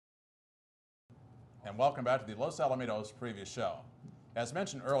And welcome back to the Los Alamitos preview show. As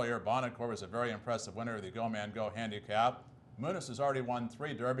mentioned earlier, Bonacore was a very impressive winner of the Go Man Go handicap. Muniz has already won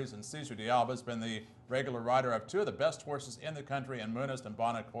 3 derbies, and Cesar Alba has been the regular rider of 2 of the best horses in the country in Muniz and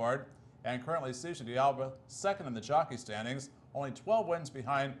Bonacore. And currently Cesar Alba second in the jockey standings, only 12 wins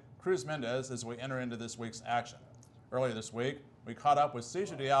behind Cruz Mendez as we enter into this week's action. Earlier this week, we caught up with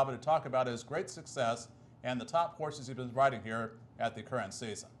Cesar Alba to talk about his great success and the top horses he's been riding here at the current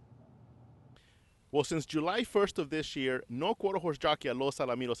season. Well, since July 1st of this year, no quarter horse jockey at Los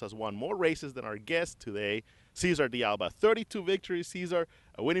Alamitos has won more races than our guest today, Cesar Alba. 32 victories, Cesar,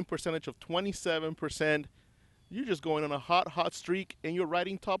 a winning percentage of 27%. You're just going on a hot streak, and you're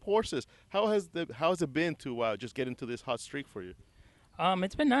riding top horses. How has it been to just get into this hot streak for you?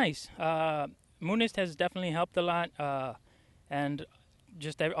 It's been nice. Muniz has definitely helped a lot, and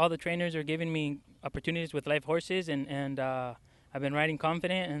just all the trainers are giving me opportunities with live horses, and I've been riding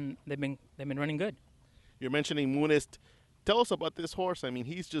confident, and they've been running good. You're mentioning Muniz. Tell us about this horse. I mean,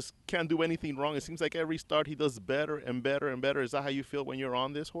 he's just can't do anything wrong. It seems like every start he does better and better and better. Is that how you feel when you're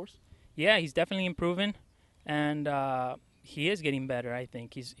on this horse? Yeah, he's definitely improving, and he is getting better. I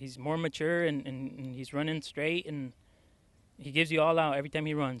think he's more mature, and he's running straight, and he gives you all out every time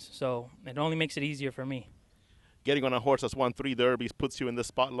he runs. So it only makes it easier for me. Getting on a horse that's won 3 derbies puts you in the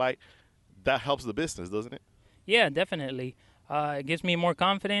spotlight. That helps the business, doesn't it? Yeah, definitely. It gives me more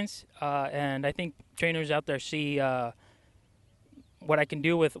confidence, and I think trainers out there see what I can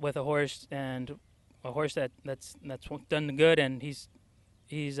do with a horse, and a horse that's done good, and he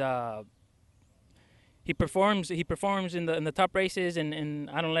performs in the top races, and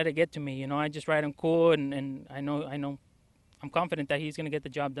I don't let it get to me. You know, I just ride him cool, and I know I'm confident that he's going to get the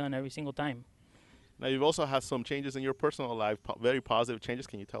job done every single time. Now, you've also had some changes in your personal life, very positive changes.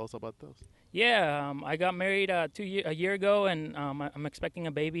 Can you tell us about those? Yeah, I got married a year ago, and I'm expecting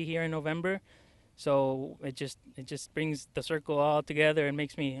a baby here in November. So it just brings the circle all together and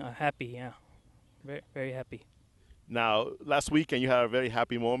makes me happy. Yeah, very, very happy. Now, last weekend you had a very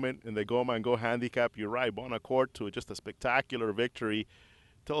happy moment in the Go Man Go handicap. You ride Bonacore to just a spectacular victory.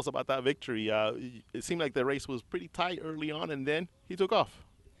 Tell us about that victory. It seemed like the race was pretty tight early on, and then he took off.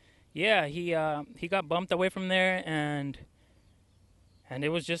 Yeah, he got bumped away from there, and it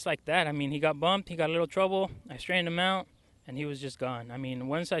was just like that. I mean, he got bumped, he got a little trouble. I straightened him out, and he was just gone. I mean,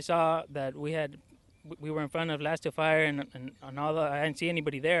 once I saw that we were in front of Last to Fire, and all I didn't see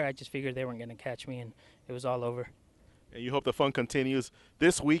anybody there, I just figured they weren't going to catch me, and it was all over. And you hope the fun continues.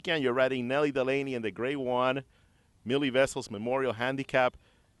 This weekend you're riding Nelly Delaney in the Grade 1 Millie Vessels Memorial Handicap.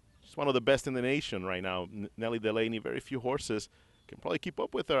 She's one of the best in the nation right now. Nelly Delaney, very few horses can probably keep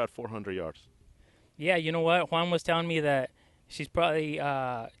up with her at 400 yards. Yeah, you know what? Juan was telling me that she's probably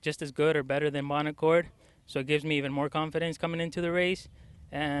just as good or better than Bonacore, so it gives me even more confidence coming into the race.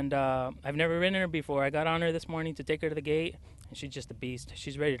 And I've never ridden her before. I got on her this morning to take her to the gate, and she's just a beast.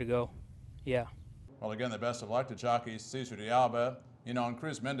 She's ready to go. Yeah. Well, again, the best of luck to jockey Cesar Alba. You know, and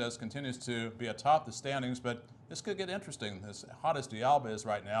Cruz Mendez continues to be atop the standings, but this could get interesting. As hot as Alba is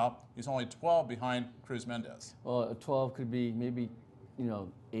right now, he's only 12 behind Cruz Mendez. Well, 12 could be maybe,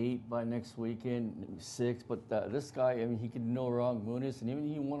 8 by next weekend, maybe 6. But this guy, I mean, he could do no wrong. Muniz, and even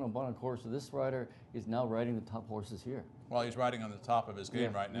he won on Bonacore. So this rider is now riding the top horses here. Well, he's riding on the top of his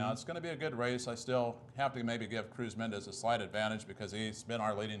game right now. It's going to be a good race. I still have to maybe give Cruz Mendez a slight advantage because he's been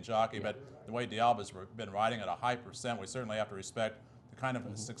our leading jockey. But the way Alba's been riding at a high percent, we certainly have to respect the kind of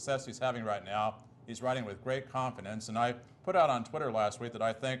success he's having right now. He's riding with great confidence. And I put out on Twitter last week that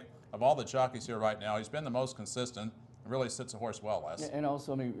I think of all the jockeys here right now, he's been the most consistent and really sits a horse well, Les. And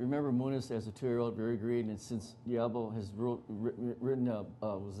also, I mean, remember Muniz as a 2-year-old, very great. And since Alba has ridden,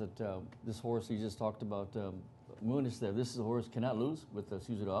 this horse he just talked about, Muniz there, this is a horse cannot lose with the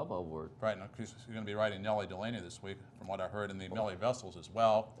Cesar Alba award. Right, and he's going to be riding Nelly Delaney this week, from what I heard, in the Millie Vessels as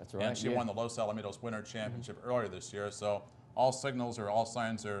well. That's right. And she won the Los Alamitos Winter Championship earlier this year, so all signals or all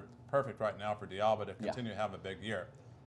signs are perfect right now for Alba to continue to have a big year.